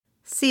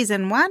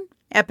Season 1,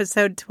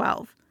 Episode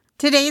 12.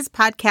 Today's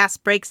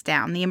podcast breaks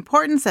down the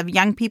importance of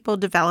young people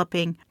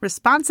developing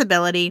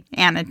responsibility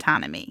and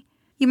autonomy.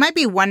 You might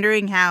be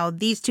wondering how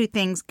these two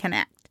things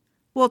connect.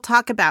 We'll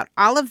talk about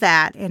all of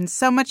that and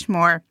so much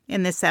more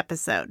in this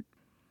episode.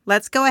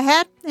 Let's go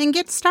ahead and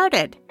get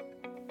started.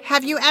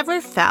 Have you ever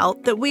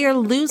felt that we are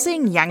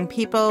losing young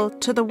people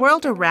to the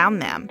world around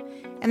them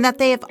and that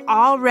they have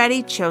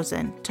already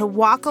chosen to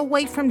walk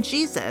away from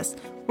Jesus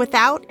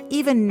without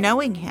even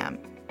knowing him?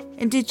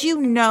 And did you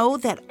know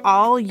that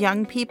all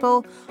young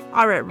people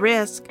are at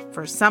risk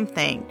for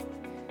something?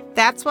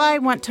 That's why I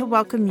want to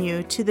welcome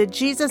you to the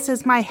Jesus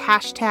is My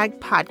Hashtag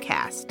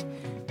podcast,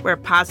 where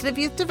positive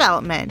youth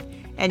development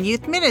and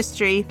youth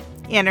ministry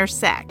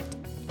intersect.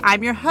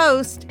 I'm your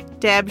host,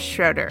 Deb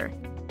Schroeder.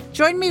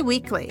 Join me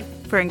weekly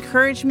for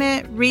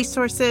encouragement,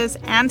 resources,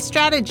 and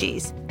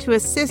strategies to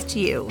assist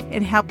you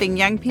in helping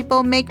young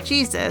people make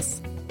Jesus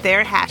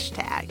their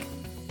hashtag.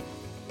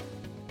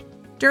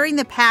 During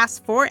the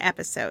past 4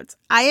 episodes,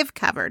 I have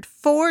covered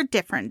 4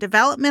 different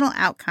developmental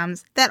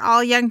outcomes that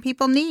all young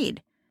people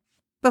need.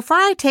 Before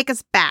I take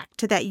us back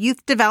to that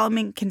youth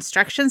development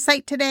construction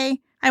site today,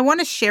 I want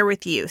to share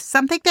with you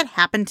something that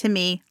happened to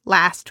me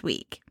last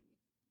week.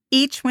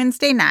 Each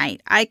Wednesday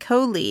night, I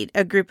co-lead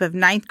a group of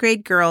 9th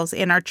grade girls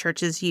in our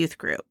church's youth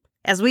group.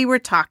 As we were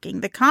talking,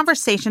 the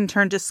conversation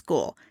turned to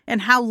school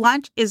and how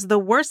lunch is the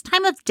worst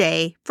time of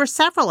day for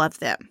several of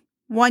them.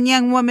 One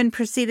young woman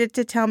proceeded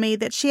to tell me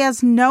that she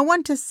has no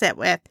one to sit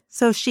with,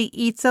 so she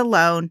eats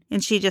alone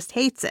and she just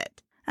hates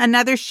it.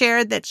 Another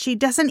shared that she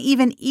doesn't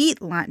even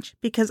eat lunch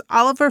because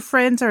all of her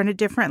friends are in a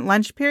different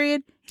lunch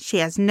period. She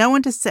has no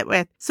one to sit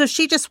with, so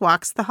she just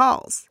walks the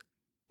halls.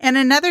 And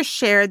another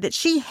shared that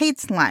she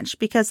hates lunch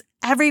because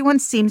everyone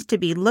seems to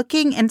be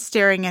looking and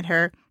staring at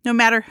her, no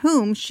matter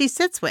whom she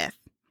sits with.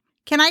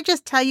 Can I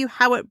just tell you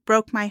how it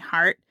broke my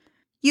heart?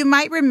 You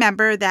might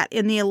remember that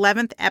in the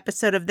 11th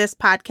episode of this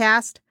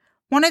podcast,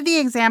 one of the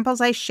examples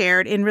I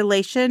shared in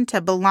relation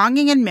to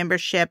belonging and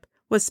membership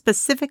was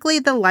specifically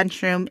the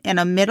lunchroom in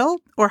a middle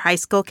or high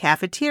school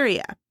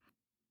cafeteria.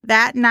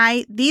 That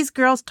night, these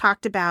girls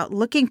talked about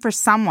looking for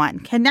someone,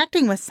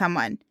 connecting with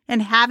someone,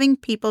 and having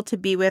people to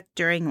be with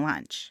during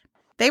lunch.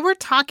 They were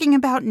talking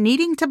about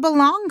needing to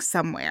belong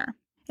somewhere.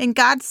 And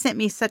God sent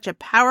me such a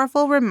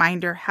powerful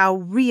reminder how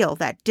real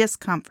that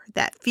discomfort,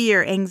 that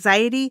fear,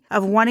 anxiety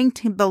of wanting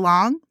to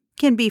belong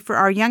can be for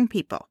our young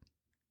people.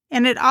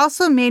 And it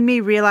also made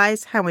me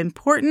realize how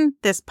important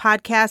this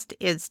podcast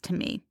is to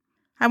me.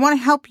 I want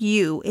to help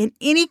you and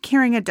any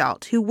caring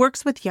adult who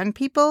works with young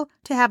people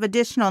to have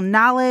additional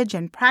knowledge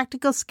and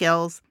practical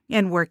skills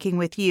in working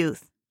with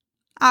youth.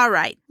 All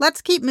right,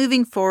 let's keep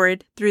moving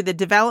forward through the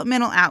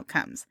developmental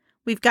outcomes.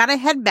 We've got to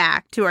head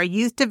back to our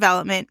youth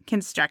development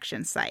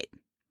construction site.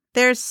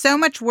 There's so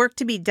much work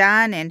to be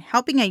done in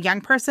helping a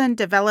young person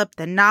develop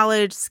the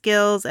knowledge,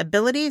 skills,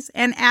 abilities,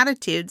 and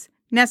attitudes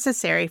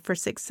necessary for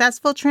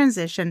successful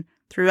transition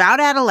throughout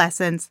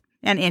adolescence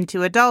and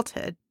into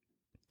adulthood.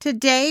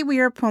 Today, we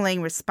are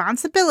pulling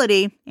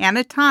responsibility and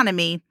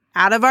autonomy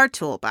out of our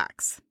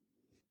toolbox.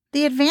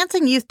 The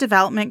Advancing Youth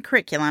Development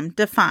curriculum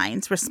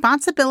defines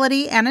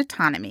responsibility and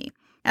autonomy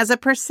as a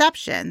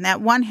perception that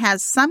one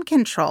has some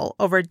control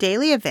over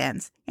daily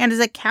events and is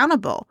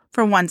accountable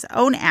for one's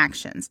own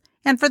actions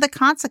and for the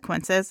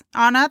consequences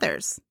on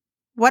others.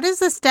 What does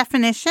this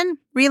definition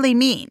really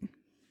mean?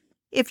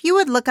 If you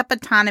would look up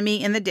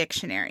autonomy in the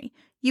dictionary,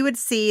 you would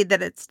see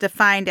that it's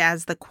defined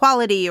as the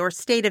quality or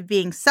state of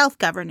being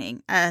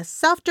self-governing, a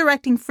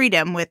self-directing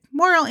freedom with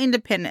moral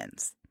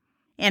independence.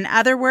 In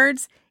other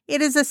words,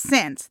 it is a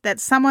sense that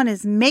someone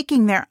is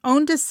making their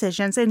own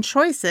decisions and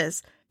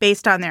choices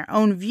based on their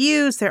own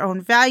views, their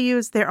own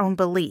values, their own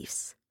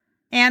beliefs.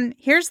 And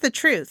here's the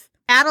truth.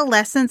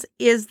 Adolescence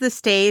is the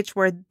stage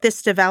where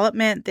this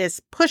development, this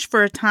push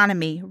for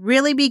autonomy,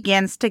 really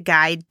begins to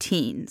guide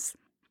teens.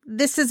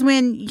 This is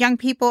when young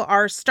people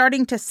are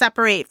starting to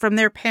separate from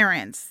their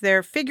parents.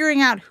 They're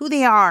figuring out who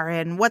they are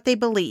and what they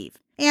believe.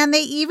 And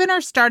they even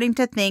are starting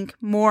to think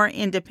more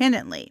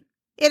independently.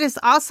 It is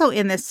also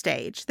in this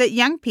stage that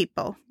young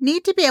people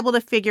need to be able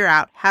to figure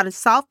out how to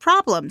solve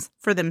problems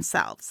for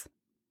themselves.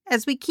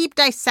 As we keep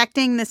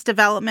dissecting this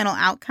developmental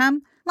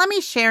outcome, let me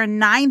share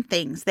 9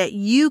 things that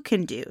you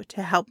can do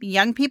to help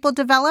young people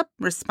develop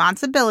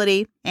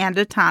responsibility and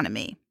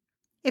autonomy.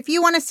 If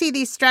you want to see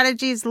these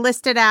strategies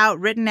listed out,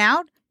 written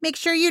out, make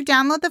sure you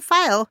download the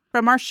file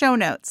from our show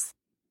notes.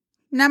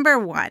 Number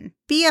 1,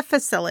 be a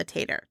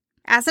facilitator.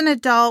 As an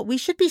adult, we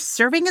should be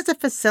serving as a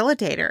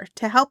facilitator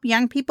to help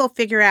young people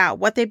figure out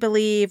what they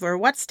believe or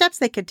what steps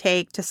they could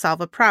take to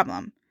solve a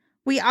problem.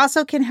 We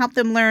also can help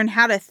them learn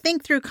how to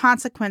think through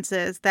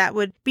consequences that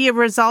would be a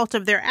result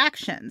of their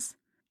actions.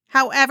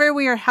 However,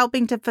 we are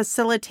helping to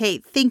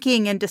facilitate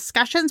thinking and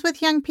discussions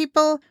with young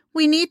people,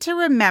 we need to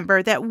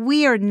remember that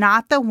we are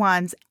not the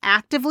ones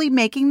actively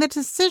making the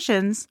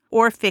decisions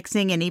or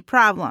fixing any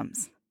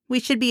problems.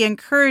 We should be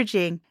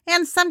encouraging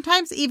and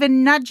sometimes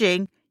even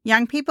nudging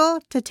young people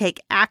to take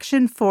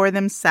action for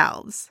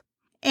themselves.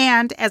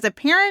 And as a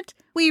parent,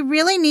 we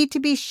really need to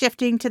be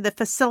shifting to the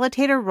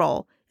facilitator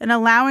role and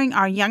allowing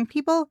our young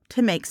people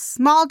to make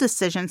small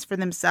decisions for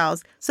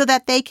themselves so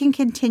that they can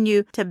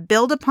continue to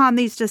build upon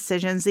these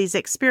decisions, these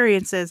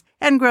experiences,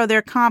 and grow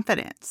their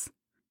confidence.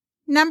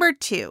 Number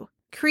 2,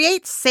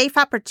 create safe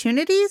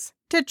opportunities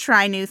to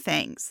try new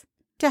things.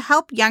 To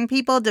help young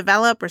people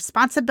develop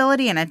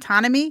responsibility and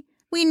autonomy,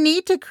 we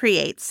need to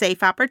create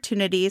safe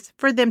opportunities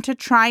for them to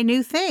try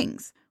new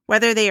things.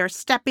 Whether they are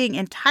stepping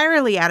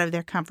entirely out of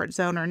their comfort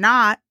zone or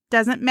not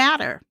doesn't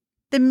matter.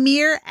 The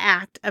mere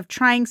act of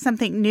trying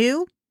something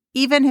new,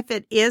 even if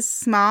it is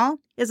small,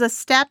 is a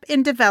step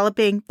in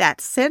developing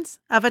that sense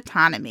of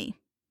autonomy.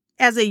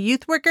 As a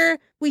youth worker,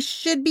 we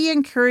should be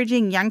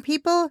encouraging young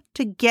people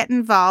to get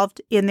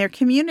involved in their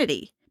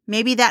community.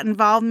 Maybe that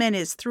involvement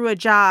is through a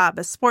job,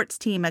 a sports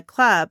team, a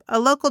club, a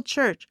local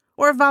church,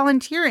 or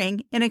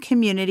volunteering in a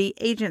community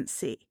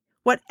agency.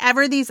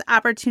 Whatever these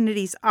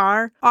opportunities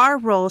are, our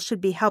role should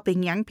be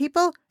helping young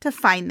people to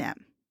find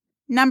them.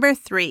 Number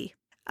 3,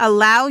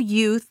 allow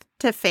youth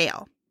to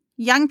fail.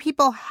 Young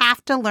people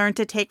have to learn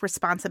to take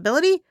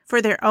responsibility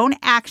for their own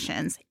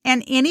actions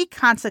and any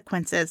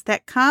consequences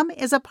that come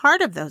as a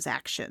part of those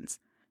actions.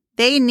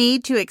 They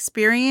need to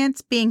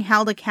experience being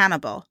held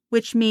accountable,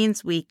 which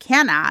means we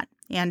cannot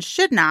and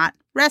should not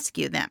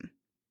rescue them.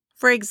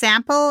 For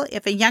example,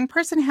 if a young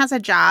person has a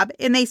job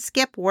and they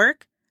skip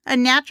work, a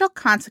natural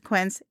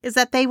consequence is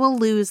that they will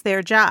lose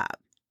their job.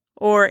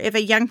 Or if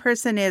a young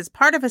person is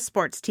part of a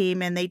sports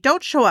team and they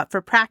don't show up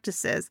for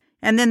practices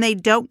and then they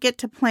don't get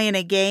to play in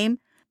a game,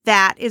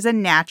 that is a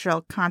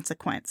natural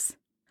consequence.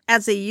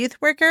 As a youth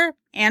worker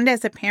and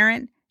as a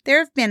parent, there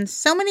have been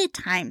so many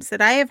times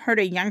that I have heard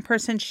a young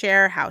person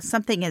share how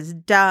something is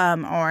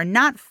dumb or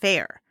not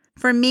fair.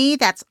 For me,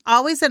 that's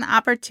always an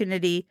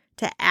opportunity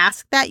to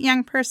ask that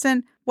young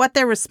person what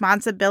their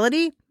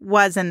responsibility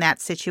was in that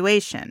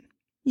situation.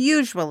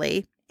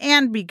 Usually,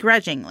 and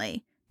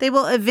begrudgingly, they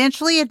will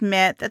eventually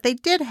admit that they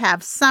did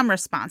have some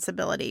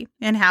responsibility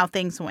in how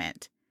things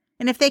went.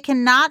 And if they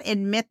cannot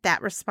admit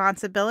that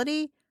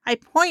responsibility, I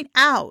point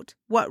out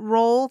what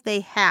role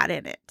they had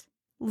in it.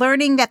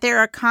 Learning that there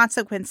are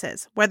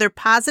consequences, whether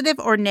positive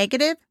or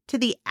negative, to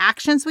the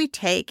actions we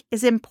take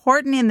is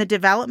important in the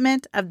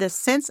development of the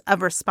sense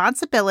of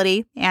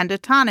responsibility and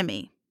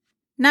autonomy.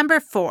 Number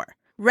 4,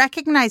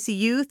 recognize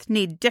youth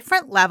need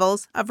different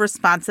levels of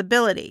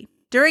responsibility.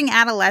 During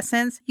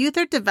adolescence, youth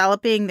are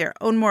developing their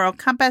own moral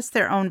compass,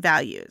 their own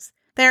values.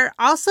 They're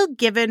also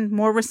given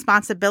more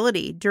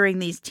responsibility during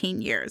these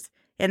teen years,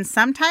 and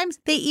sometimes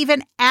they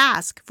even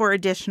ask for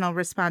additional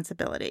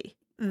responsibility.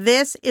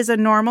 This is a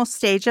normal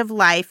stage of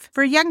life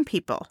for young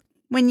people.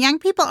 When young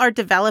people are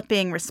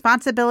developing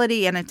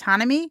responsibility and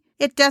autonomy,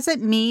 it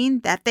doesn't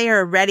mean that they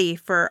are ready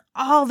for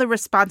all the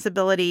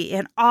responsibility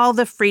and all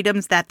the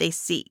freedoms that they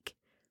seek.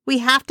 We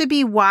have to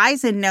be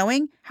wise in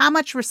knowing how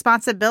much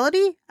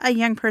responsibility a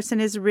young person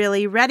is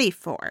really ready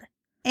for.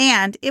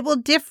 And it will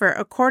differ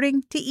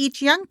according to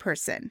each young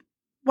person.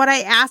 What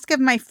I ask of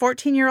my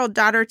 14-year-old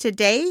daughter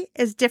today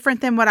is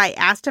different than what I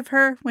asked of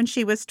her when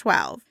she was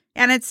 12.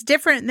 And it's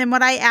different than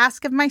what I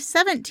ask of my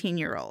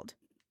 17-year-old.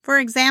 For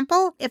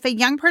example, if a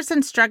young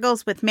person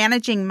struggles with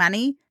managing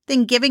money,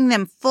 then giving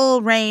them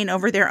full reign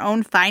over their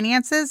own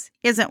finances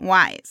isn't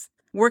wise.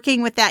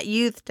 Working with that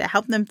youth to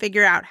help them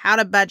figure out how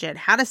to budget,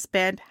 how to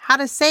spend, how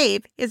to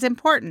save is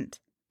important.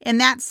 In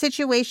that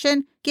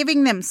situation,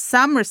 giving them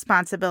some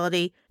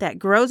responsibility that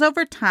grows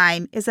over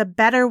time is a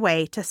better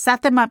way to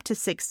set them up to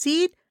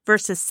succeed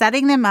versus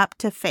setting them up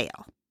to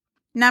fail.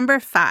 Number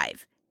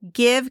 5,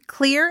 give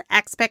clear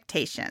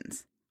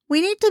expectations. We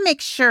need to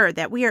make sure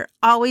that we are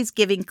always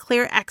giving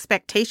clear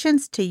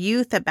expectations to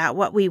youth about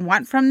what we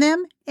want from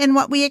them and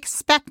what we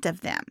expect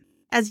of them.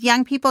 As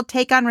young people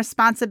take on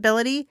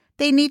responsibility,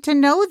 they need to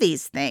know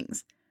these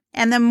things.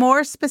 And the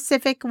more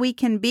specific we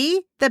can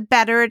be, the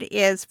better it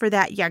is for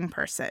that young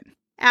person.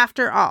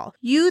 After all,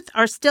 youth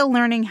are still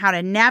learning how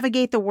to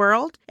navigate the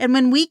world, and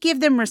when we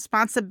give them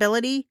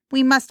responsibility,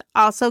 we must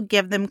also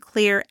give them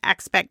clear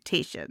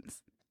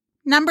expectations.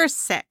 Number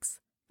 6,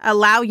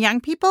 allow young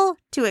people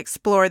to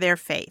explore their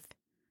faith.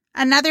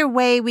 Another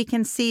way we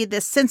can see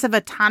this sense of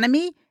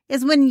autonomy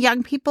is when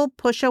young people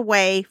push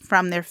away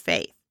from their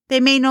faith. They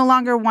may no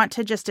longer want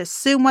to just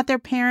assume what their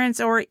parents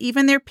or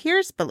even their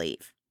peers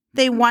believe.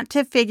 They want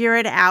to figure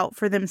it out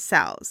for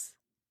themselves.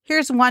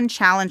 Here's one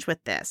challenge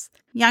with this.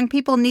 Young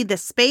people need the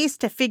space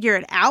to figure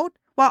it out,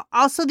 while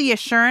also the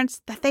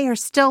assurance that they are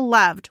still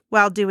loved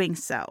while doing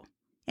so.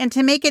 And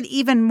to make it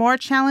even more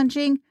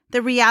challenging,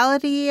 the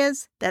reality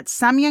is that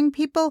some young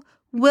people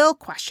will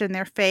question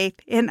their faith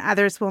and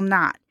others will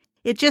not.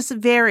 It just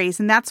varies,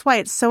 and that's why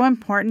it's so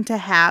important to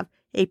have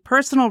a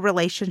personal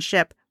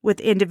relationship with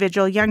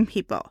individual young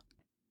people.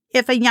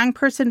 If a young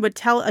person would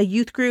tell a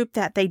youth group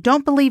that they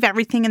don't believe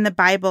everything in the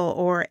Bible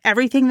or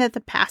everything that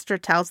the pastor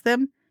tells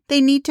them,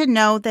 they need to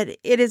know that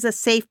it is a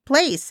safe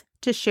place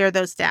to share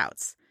those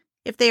doubts.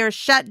 If they are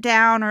shut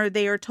down or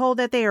they are told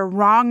that they are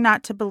wrong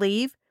not to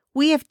believe,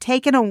 we have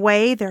taken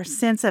away their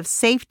sense of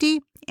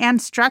safety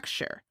and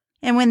structure.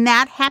 And when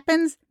that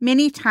happens,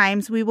 many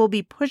times we will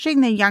be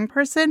pushing the young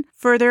person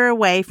further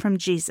away from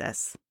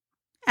Jesus.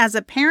 As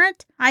a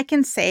parent, I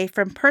can say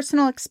from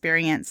personal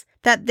experience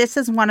that this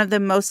is one of the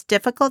most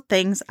difficult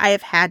things I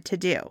have had to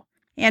do.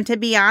 And to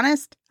be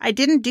honest, I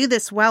didn't do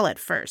this well at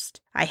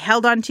first. I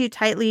held on too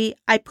tightly.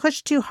 I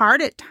pushed too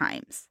hard at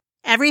times.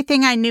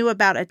 Everything I knew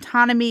about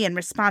autonomy and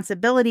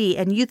responsibility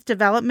and youth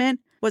development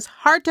was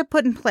hard to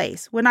put in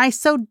place when I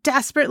so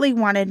desperately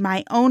wanted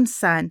my own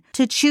son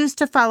to choose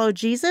to follow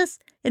Jesus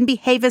and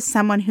behave as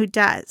someone who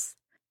does.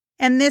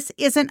 And this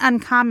isn't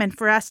uncommon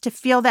for us to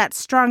feel that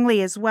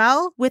strongly as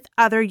well with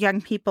other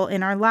young people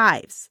in our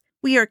lives.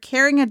 We are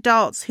caring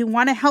adults who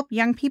want to help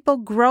young people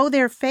grow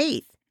their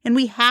faith, and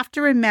we have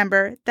to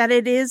remember that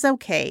it is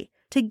okay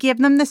to give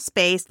them the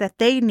space that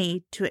they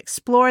need to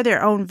explore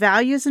their own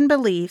values and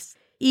beliefs,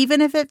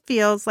 even if it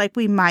feels like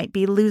we might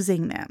be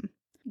losing them.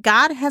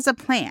 God has a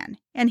plan,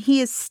 and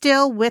He is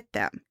still with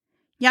them.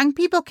 Young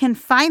people can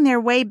find their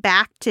way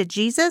back to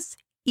Jesus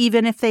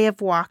even if they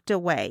have walked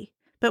away.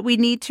 But we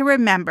need to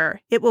remember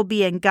it will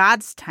be in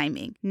God's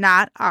timing,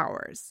 not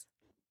ours.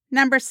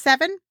 Number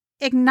 7,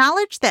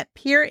 acknowledge that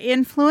peer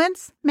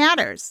influence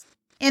matters.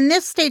 In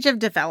this stage of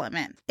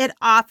development, it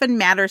often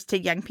matters to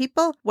young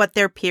people what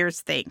their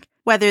peers think,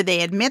 whether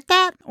they admit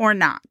that or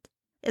not.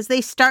 As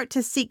they start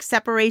to seek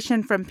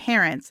separation from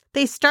parents,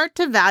 they start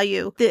to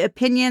value the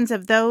opinions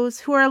of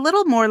those who are a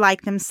little more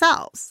like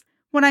themselves.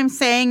 What I'm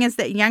saying is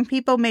that young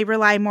people may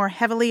rely more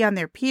heavily on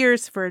their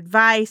peers for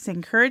advice,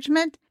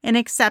 encouragement, and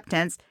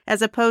acceptance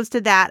as opposed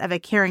to that of a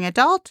caring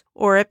adult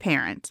or a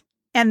parent.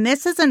 And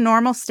this is a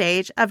normal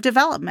stage of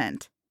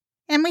development.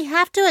 And we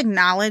have to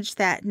acknowledge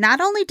that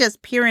not only does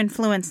peer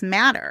influence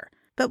matter,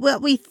 but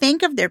what we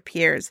think of their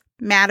peers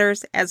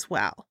matters as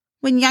well.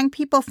 When young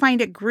people find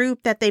a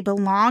group that they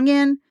belong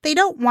in, they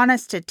don't want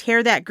us to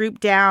tear that group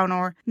down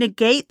or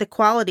negate the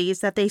qualities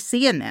that they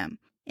see in them.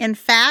 In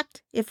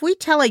fact, if we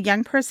tell a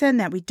young person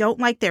that we don't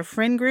like their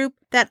friend group,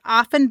 that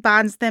often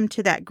bonds them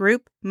to that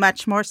group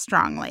much more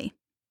strongly.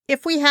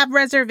 If we have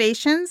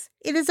reservations,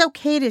 it is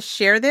okay to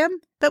share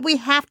them, but we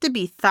have to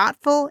be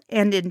thoughtful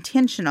and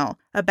intentional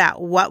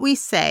about what we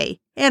say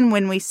and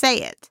when we say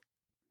it.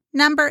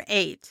 Number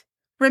 8,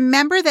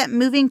 remember that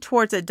moving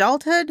towards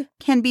adulthood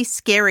can be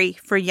scary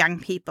for young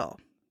people.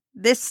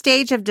 This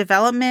stage of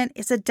development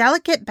is a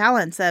delicate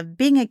balance of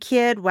being a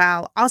kid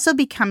while also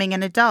becoming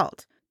an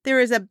adult. There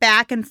is a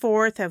back and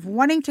forth of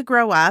wanting to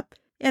grow up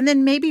and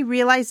then maybe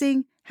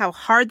realizing how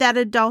hard that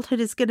adulthood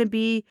is going to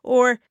be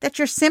or that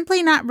you're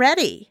simply not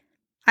ready.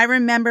 I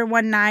remember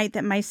one night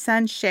that my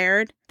son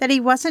shared that he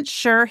wasn't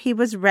sure he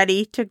was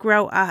ready to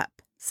grow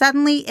up.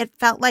 Suddenly, it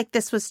felt like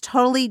this was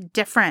totally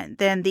different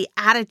than the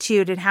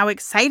attitude and how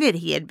excited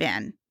he had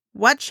been.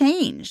 What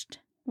changed?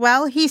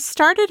 Well, he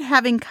started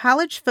having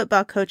college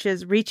football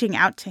coaches reaching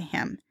out to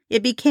him.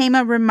 It became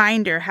a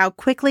reminder how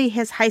quickly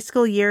his high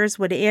school years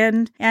would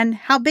end and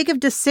how big of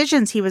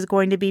decisions he was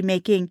going to be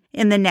making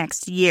in the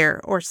next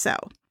year or so.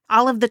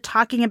 All of the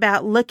talking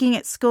about looking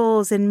at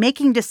schools and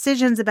making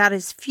decisions about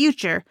his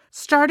future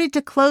started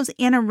to close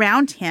in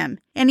around him,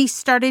 and he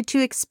started to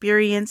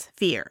experience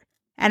fear.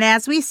 And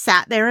as we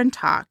sat there and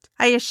talked,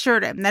 I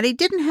assured him that he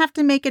didn't have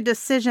to make a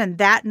decision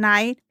that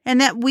night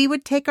and that we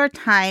would take our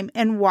time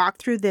and walk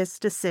through this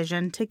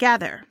decision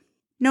together.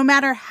 No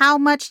matter how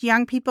much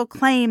young people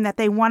claim that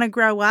they want to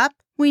grow up,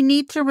 we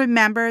need to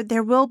remember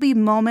there will be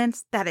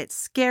moments that it's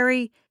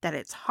scary, that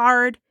it's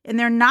hard, and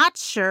they're not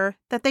sure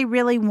that they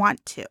really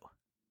want to.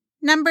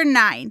 Number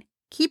 9,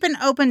 keep an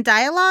open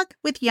dialogue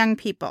with young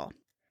people.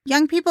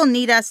 Young people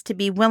need us to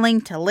be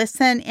willing to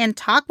listen and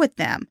talk with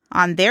them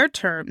on their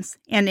terms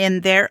and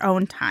in their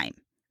own time.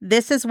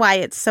 This is why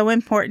it's so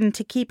important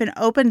to keep an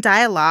open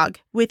dialogue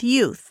with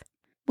youth.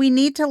 We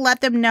need to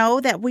let them know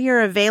that we are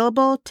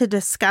available to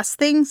discuss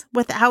things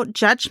without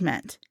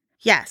judgment.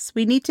 Yes,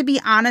 we need to be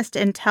honest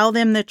and tell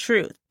them the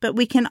truth, but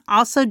we can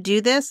also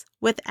do this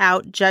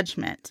without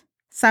judgment.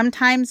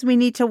 Sometimes we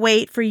need to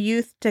wait for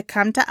youth to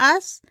come to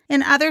us,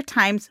 and other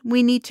times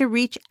we need to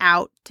reach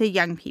out to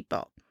young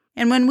people.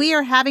 And when we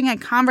are having a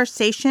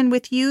conversation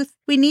with youth,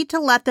 we need to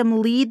let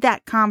them lead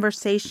that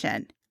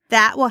conversation.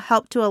 That will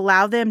help to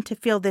allow them to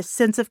feel this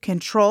sense of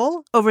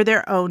control over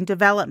their own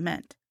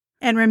development.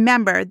 And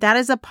remember, that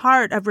is a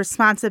part of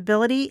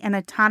responsibility and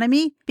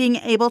autonomy, being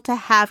able to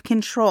have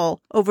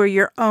control over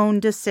your own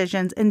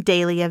decisions and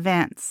daily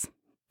events.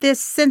 This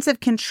sense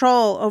of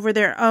control over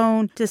their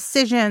own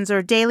decisions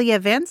or daily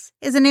events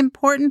is an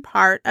important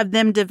part of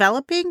them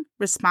developing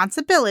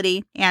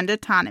responsibility and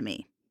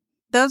autonomy.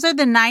 Those are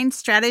the 9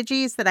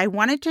 strategies that I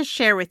wanted to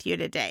share with you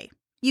today.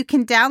 You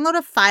can download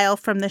a file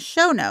from the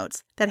show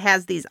notes that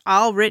has these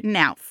all written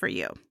out for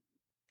you.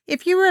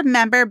 If you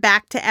remember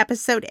back to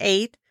episode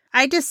 8,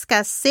 I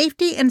discussed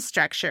safety and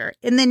structure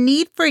and the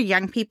need for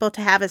young people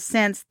to have a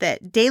sense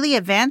that daily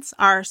events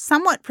are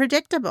somewhat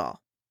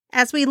predictable.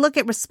 As we look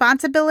at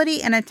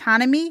responsibility and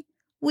autonomy,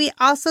 we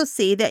also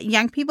see that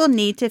young people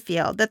need to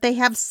feel that they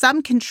have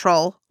some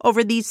control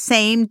over these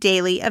same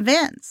daily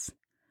events.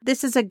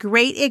 This is a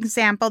great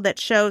example that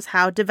shows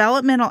how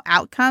developmental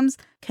outcomes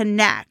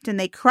connect and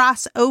they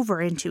cross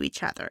over into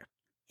each other.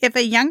 If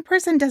a young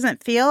person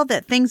doesn't feel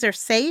that things are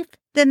safe,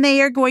 then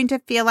they are going to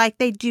feel like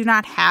they do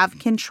not have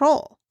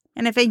control.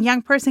 And if a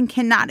young person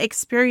cannot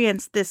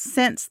experience this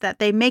sense that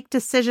they make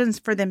decisions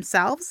for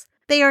themselves,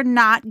 they are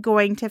not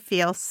going to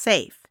feel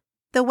safe.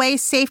 The way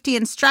safety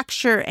and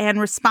structure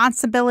and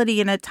responsibility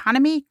and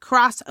autonomy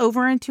cross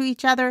over into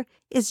each other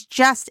is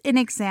just an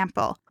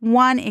example,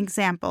 one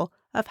example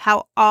of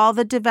how all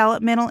the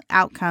developmental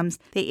outcomes,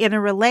 they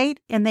interrelate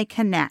and they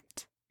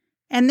connect.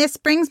 And this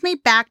brings me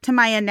back to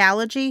my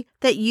analogy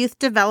that youth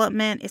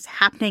development is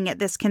happening at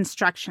this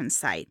construction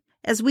site.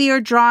 As we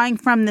are drawing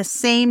from the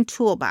same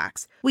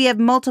toolbox, we have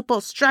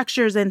multiple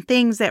structures and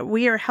things that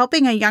we are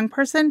helping a young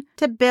person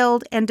to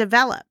build and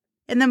develop.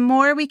 And the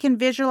more we can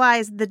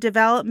visualize the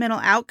developmental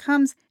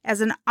outcomes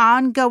as an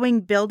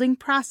ongoing building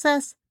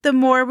process, the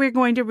more we're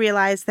going to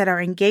realize that our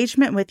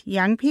engagement with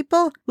young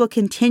people will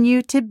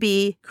continue to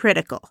be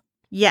critical.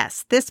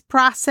 Yes, this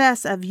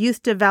process of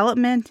youth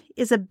development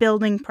is a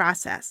building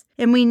process,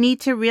 and we need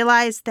to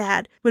realize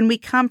that when we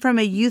come from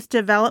a youth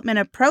development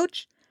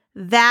approach,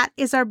 that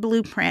is our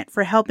blueprint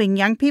for helping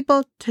young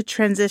people to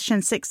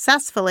transition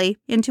successfully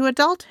into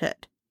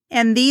adulthood.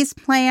 And these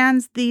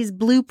plans, these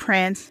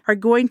blueprints, are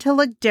going to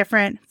look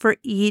different for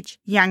each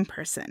young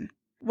person.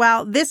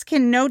 While this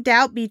can no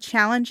doubt be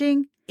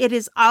challenging, it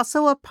is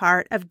also a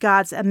part of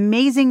God's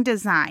amazing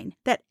design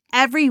that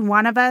every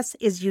one of us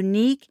is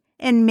unique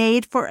and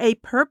made for a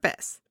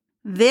purpose.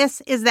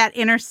 This is that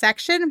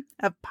intersection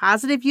of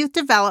positive youth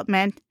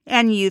development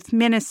and youth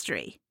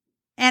ministry.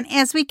 And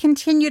as we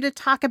continue to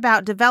talk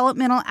about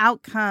developmental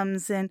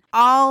outcomes and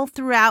all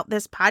throughout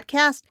this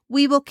podcast,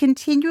 we will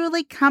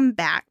continually come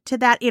back to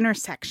that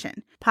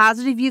intersection,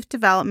 positive youth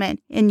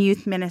development and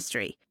youth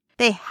ministry.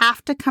 They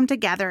have to come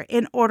together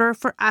in order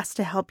for us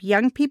to help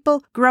young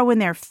people grow in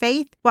their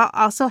faith while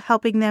also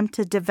helping them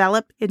to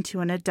develop into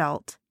an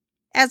adult.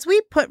 As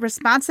we put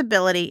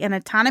responsibility and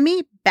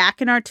autonomy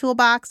back in our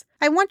toolbox,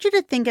 I want you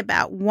to think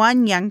about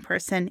one young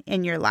person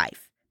in your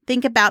life.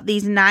 Think about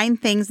these 9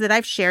 things that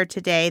I've shared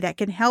today that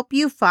can help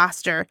you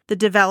foster the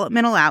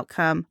developmental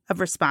outcome of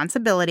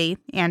responsibility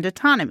and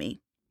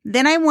autonomy.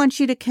 Then I want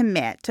you to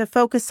commit to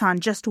focus on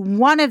just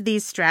one of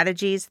these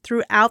strategies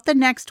throughout the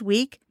next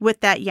week with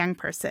that young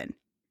person.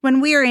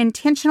 When we are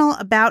intentional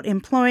about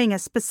employing a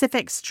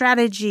specific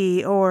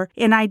strategy or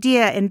an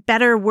idea and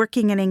better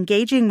working and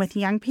engaging with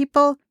young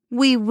people,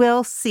 we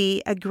will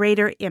see a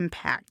greater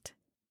impact.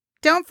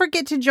 Don't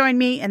forget to join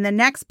me in the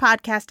next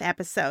podcast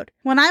episode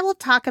when I will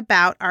talk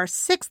about our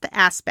 6th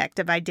aspect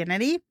of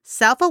identity,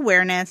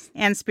 self-awareness,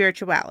 and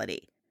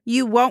spirituality.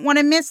 You won't want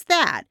to miss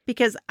that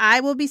because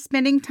I will be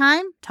spending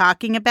time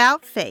talking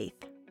about faith.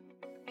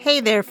 Hey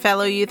there,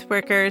 fellow youth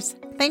workers.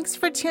 Thanks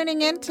for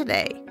tuning in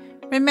today.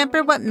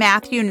 Remember what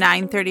Matthew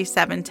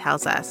 9:37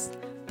 tells us.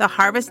 The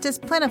harvest is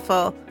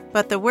plentiful,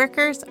 but the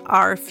workers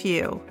are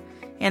few.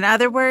 In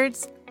other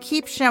words,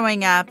 keep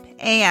showing up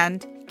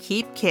and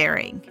keep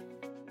caring.